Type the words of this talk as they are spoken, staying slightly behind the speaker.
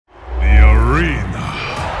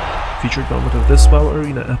Featured comment of this WoW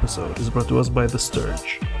Arena episode is brought to us by The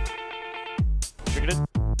Sturge. Triggered it.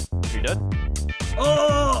 You dead?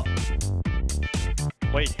 Oh!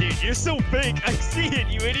 Wait, dude, you're so fake. I see it,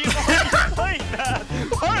 you idiot. Why are you playing that?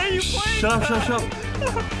 Why are you playing Shut up, that? shut up,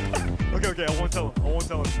 shut up. Okay, I won't tell him. I won't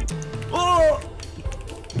tell him. Oh!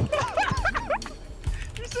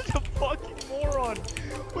 You're such a fucking moron.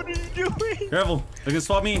 What are you doing? Careful. They can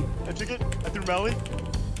swap me. I took it. I threw Melly.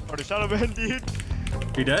 Or the Shadow Man, dude.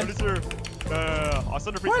 You dead? I'll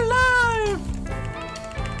send a free. We're live!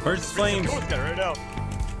 First flames. Kill this guy right now.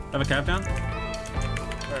 Have a cap down?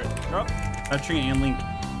 Alright, drop. I have Tree and Link.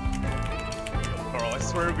 Carl, I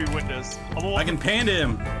swear we win this. I can panda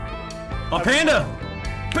him. Oh, panda!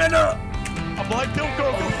 Panda! I'm behind kill,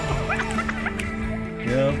 go.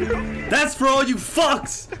 Yeah. That's for all you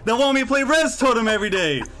fucks that want me to play Res Totem every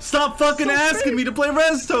day. Stop fucking asking me to play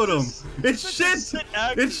Res Totem. It's shit.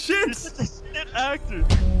 It's shit. You're such a shit actor.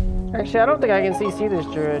 Actually, I don't think I can CC this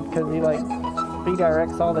druid because he like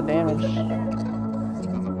redirects all the damage.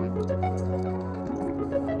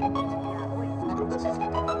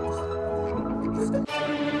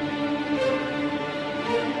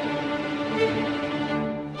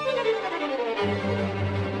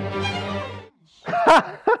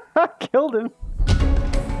 Killed him.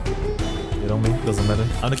 You know me, doesn't matter.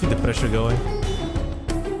 I'm gonna keep the pressure going.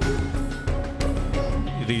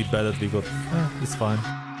 Really bad at League, but it's fine.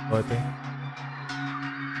 I think.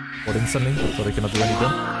 Or instantly, so they cannot do anything.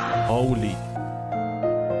 Holy.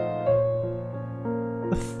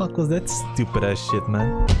 The fuck was that stupid ass shit,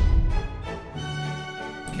 man?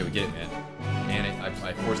 Okay, we get it, man. And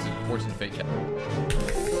I forced it to fake cap.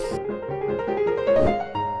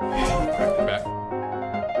 Back.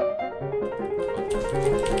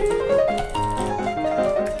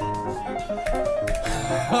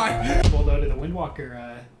 Well, though, to the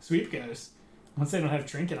Windwalker sweep goes. Once they don't have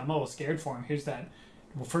Trinket, I'm a little scared for him. Here's that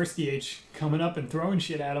first DH coming up and throwing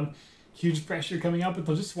shit at him. Huge pressure coming up, but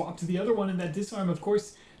they'll just swap to the other one in that disarm. Of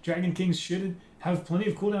course, Dragon Kings should have plenty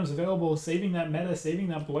of cooldowns available, saving that meta, saving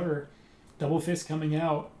that blur. Double fist coming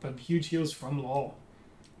out, but huge heals from LOL.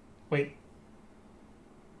 Wait.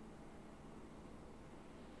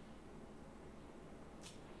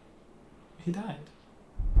 He died.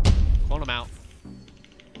 Clone him out.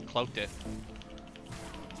 Cloaked it.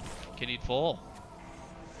 Continued full.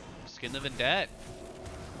 Skin the Vendette.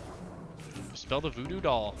 Spell the Voodoo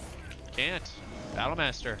Doll. Can't.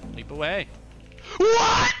 Battlemaster. Leap away.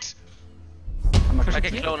 What?! I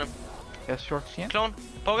can clone him. Yes, sure. Yeah. Clone.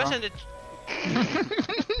 Focus Oh. and it.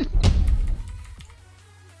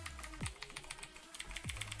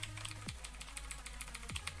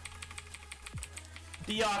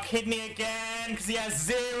 The Ark hit me again because he has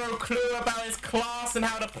zero clue about his class and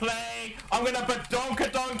how to play. I'm gonna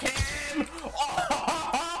badonkadonk him!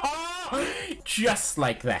 Oh, just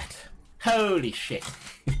like that. Holy shit.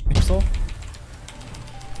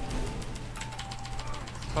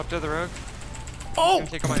 Up to the rogue. Oh!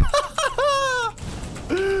 Take my...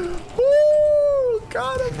 Ooh,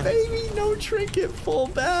 got him, baby. No trinket, full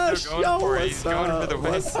bash. Yo, what's up?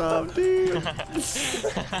 What's up, dude?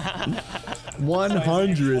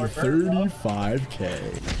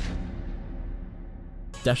 135k.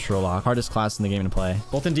 Destro lock, hardest class in the game to play.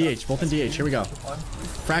 Both in DH, both in DH. Here we go.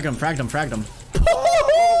 Frag him, fragged him, fragged him.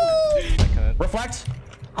 Reflect.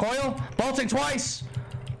 Coil. Bolting twice.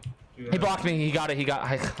 He blocked me. He got it. He got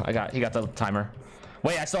the timer.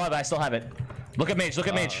 Wait, I still have it. Look at mage, look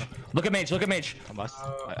at mage. Look at mage, look at mage.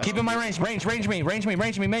 Keep in my range. Range me,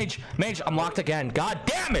 mage. Mage, I'm locked again. God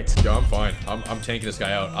damn it! Yo, I'm fine. I'm tanking this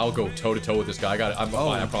guy out. I'll go toe to toe with this guy. I got it. I'm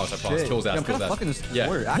fine. I promise. Kill his ass. I'm kind of fucking this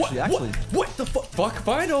warrior, actually. What the fuck? Fuck if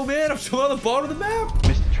I know, man. I'm still on the bottom of the map.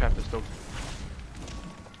 Missed the trap is dope.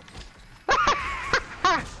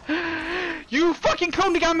 You fucking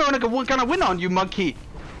cloned the game and I'm gonna win on you, monkey.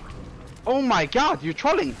 Oh my god, you're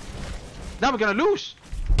trolling. Now we're gonna lose.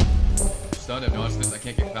 Stunned. I've noticed this. I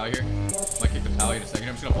can't kick the pally here. Might kick the pally in a second.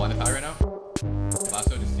 I'm just gonna blind the pally right now.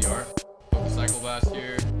 Lasso, just CR. Go the cycle blast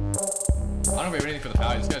here. I don't know if we have anything for the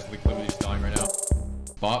pally. This guy's literally just dying right now.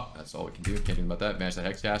 Bop. That's all we can do. Can't do about that. Manage that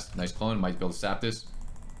hex cast. Nice clone. Might be able to sap this.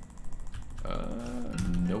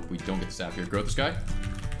 Nope. We don't get the sap here. Growth this guy.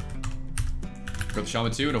 Growth the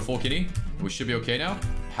shaman too. No full kitty. We should be okay now.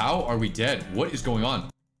 How are we dead? What is going on?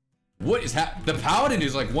 What is the paladin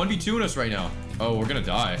is like 1v2ing us right now. Oh, we're gonna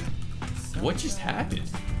die. What just happened?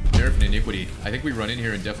 Nerf and Iniquity. I think we run in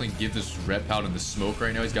here and definitely give this red paladin the smoke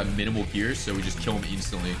right now. He's got minimal gears, so we just kill him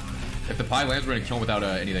instantly. If the pie lands, we're gonna kill him without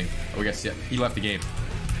anything. Oh, we got he left the game.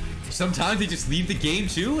 Sometimes they just leave the game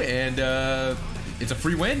too, and it's a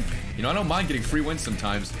free win. You know, I don't mind getting free wins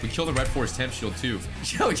sometimes. We kill the Red Force temp shield too.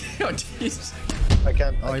 Yo, Jesus. I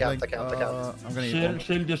can't. Oh, I like, can't. I'm gonna eat one.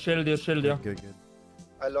 Shield you. Good.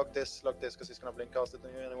 I lock this, because he's gonna blink cast it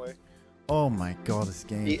on you anyway. Oh my god, this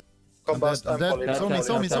game. Combust, I'm dead.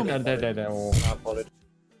 Saw me.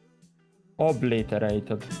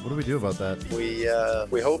 Obliterated. What do we do about that?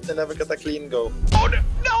 We hope they never get a clean go. Oh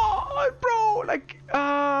no, bro! Like,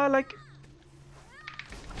 I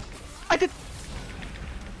did.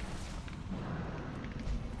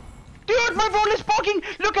 Dude, my roll is bugging!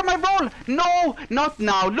 Look at my roll! No, not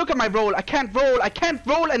now. Look at my roll. I can't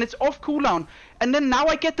roll, and it's off cooldown. And then now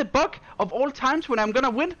I get the bug of all times when I'm gonna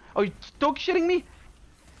win? Are you dog shitting me?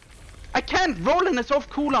 I can't roll and it's off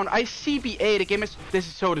cooldown. I CBA. The game is. This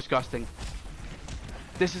is so disgusting.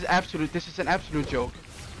 This is an absolute joke.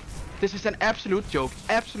 This is an absolute joke.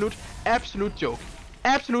 Absolute joke.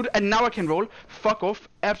 Absolute, and now I can roll. Fuck off.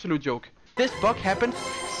 Absolute joke. This bug happened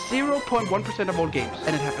 0.1% of all games,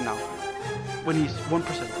 and it happened now. When he's 1%.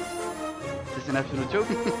 This is an absolute joke.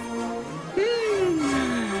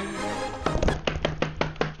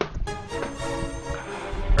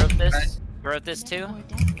 Wrote this too.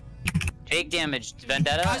 Take damage.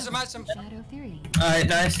 Vendetta. Alright,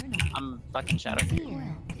 nice. I'm fucking Shadow.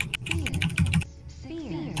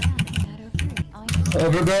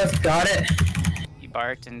 Overgrowth, got it. You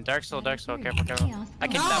barked and Dark Soul, careful. I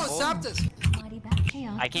kicked that bull. Stop this.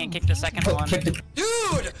 I can't kick the second one.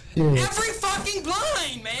 Dude! Every fucking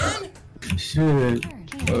blind, man! Shit.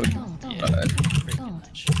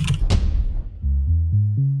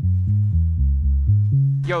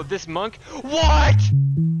 Yo, this monk. What?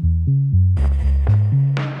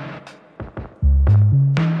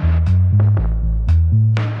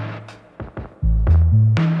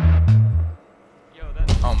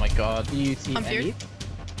 Oh my god. I'm here.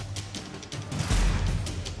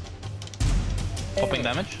 Popping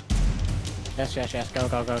damage. Yes. Go.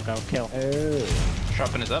 Kill. Oh.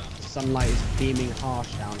 Sharpen is up. Sunlight is beaming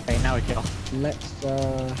harsh down. Okay, now we kill. Let's,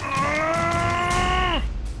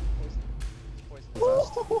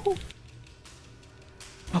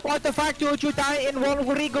 What the fuck, dude? You die in one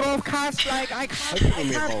regrowth cast? Like, I can't.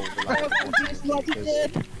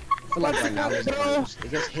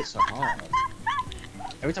 It gets hit so hard.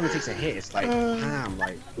 Every time it takes a hit, it's like, ham,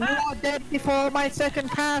 like... Not dead before my second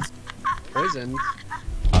cast. Poison.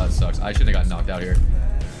 Oh, that sucks. I shouldn't have got knocked out here.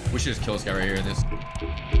 We should just kill this guy right here in this.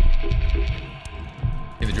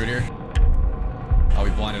 Get the druid here. Oh, we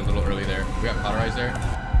blinded a little early there. We got cauterized there.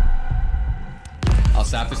 I'll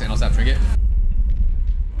sap this and I'll sap trinket.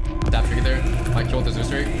 Sap trinket there. Might kill with the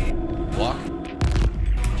Zeus rate. Block.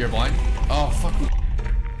 Gear blind. Oh, fuck.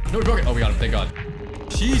 No, we broke it. Oh, we got him. Thank God.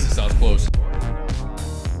 Jesus, that was close.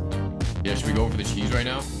 Yeah, should we go for the cheese right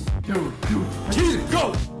now? Cheese,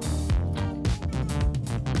 go!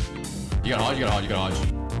 You got Hodge.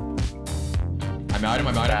 I'm out him.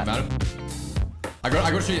 I go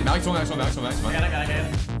to street. Max. I got it.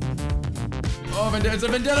 Oh, Vendetta, it's a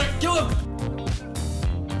Vendetta! Kill him!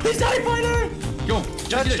 He's TIE Fighter! Kill him.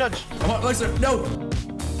 Judge. Come on, Lexer, no!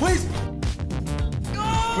 Please!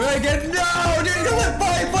 Wait again, no! Dude, kill him!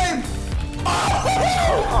 Flame!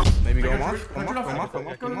 Oh! Maybe go off.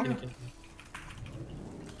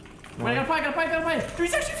 Wait, I gotta play. Dude,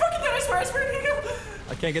 he's actually fucking dead. I swear he can kill.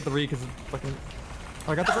 I can't get the re because fucking.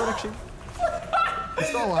 Oh, I got the bird actually. He's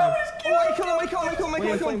still alive. Oh, I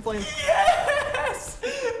kill him. Flame. Yes!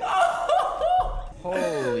 Oh!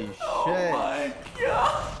 Holy shit. Oh my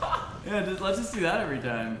god. Yeah, let's just do that every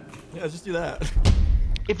time. Yeah, just do that.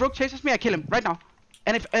 If Rogue chases me, I kill him right now.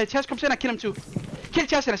 And if Chess comes in, I kill him too. Kill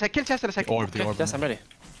Chess in a sec. Orb. Yes, I'm ready.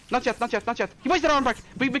 Not yet. He wasted our back.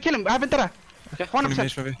 We kill him. I have Vendetta. Okay.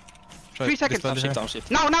 100%. 3 seconds. I'm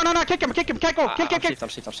shift. No. Kick him. Can't go. Kill. I'm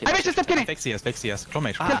shift. I missed a step, Kenny. Fake CS. Clone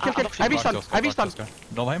mage. Kill. I V-stun.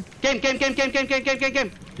 Nova him. Game.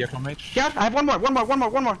 Yeah, clone mage. Yeah, I have one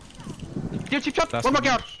more. Dude, chip shot. One more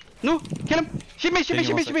guard. No, kill him. Shoot me.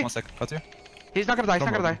 1 sec. Cut you. He's not gonna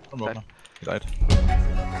die. He died.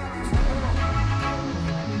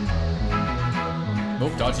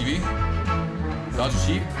 Nope, dodge EV. Dodge a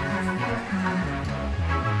sheep.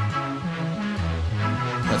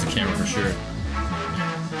 That's a camera for sure.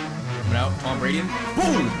 Coming out, Tom Brady.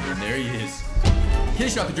 Boom! There he is. Kitty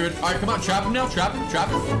shot the druid. Alright, come on, trap him now. Trap him.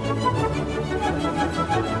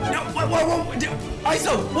 No, whoa.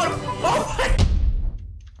 ISO! What? Oh my!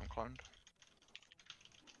 I'm cloned.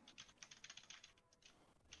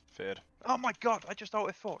 Feared. Oh my god, I just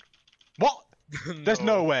auto-thought. What? There's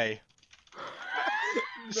no way.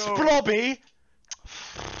 Splobby!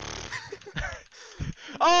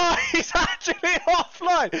 Oh, he's actually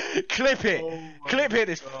offline! Clip it! Clip it,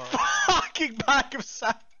 this fucking bag of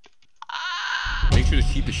sand!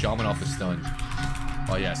 just keep the shaman off the stun.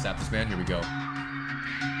 Oh yeah, sap this man. Here we go.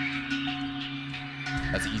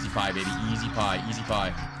 That's an easy pie, baby. Easy pie. Easy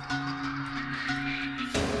pie.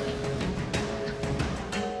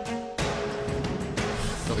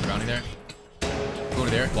 Kill the grounding there. Go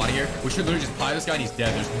to there. Body here. We should literally just pie this guy and he's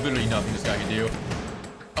dead. There's literally nothing this guy can do.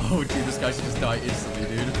 Oh, dude, this guy should just die instantly,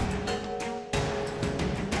 dude.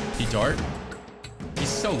 He dart? He's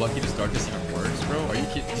so lucky this dart just even works, bro. Are you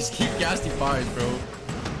kidding? Just keep casting fires, bro.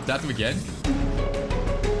 Zap him again.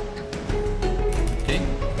 King?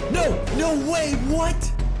 No! No way!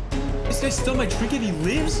 What? This guy stun my trinket and he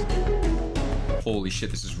lives? Holy shit,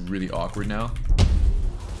 this is really awkward now.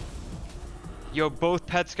 Yo, both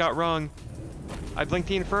pets got wrong. I blinked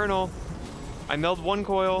the Infernal. I melded one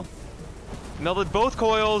coil. Melded both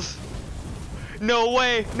coils. No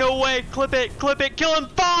way! No way! Clip it! Clip it! Kill him!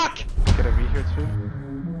 Fuck! Get a V here too.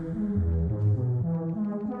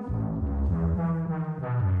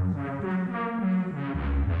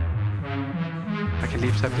 I can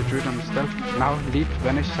leave Scepter Druid on the stealth. Now leave,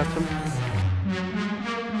 vanish Scepter.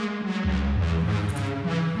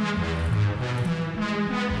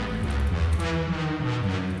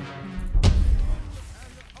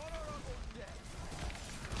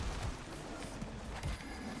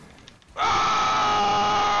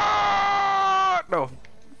 No.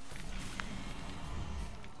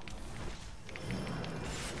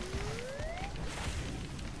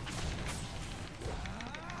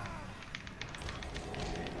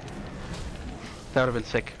 That would have been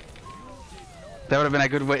sick. That would have been a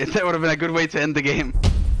good way. That would have been a good way to end the game.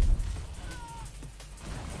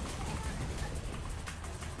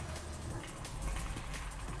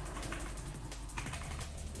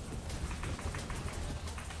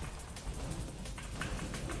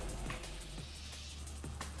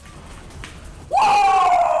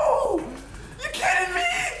 Whoa! You kidding me?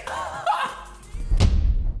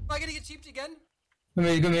 Am I gonna get cheaped again? Go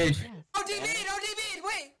mage. Oh, DB! Oh, DB!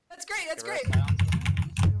 Wait! That's great, that's great!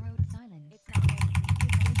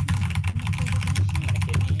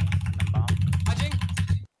 Dodging?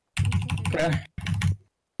 Okay.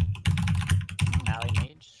 Alley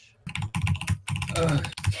mage.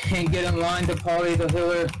 Can't get in line to poly the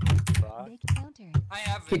healer. I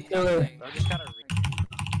have Kick healer.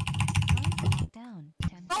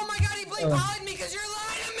 Oh my god, he blink polyed me because you're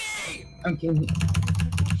lying to me! I'm kidding.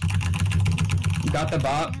 You got the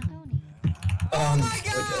bot? Oh my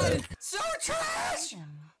god! So trash!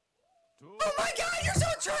 Oh my god, you're so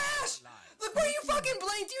trash! Look where you fucking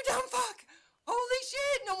blinked, you dumb fuck! Holy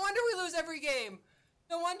shit! No wonder we lose every game.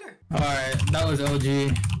 No wonder. Alright, that was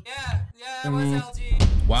LG. Yeah, that was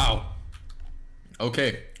LG. Wow.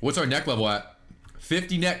 Okay, what's our neck level at?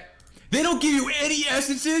 50 neck. They don't give you any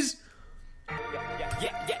essences?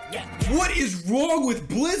 What is wrong with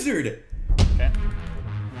Blizzard? Okay.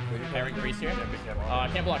 Can I increase here?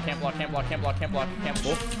 Can't block, can't block, can't block, can't block, can't block, can't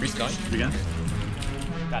block. Restun. Again.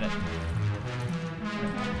 Got it.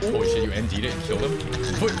 Oh shit, you MD'd it and killed him?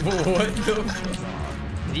 What the?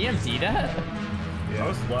 Did he MD that? Yeah, I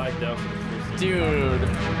was lagged out for the first Dude.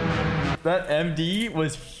 That MD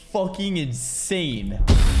was fucking insane.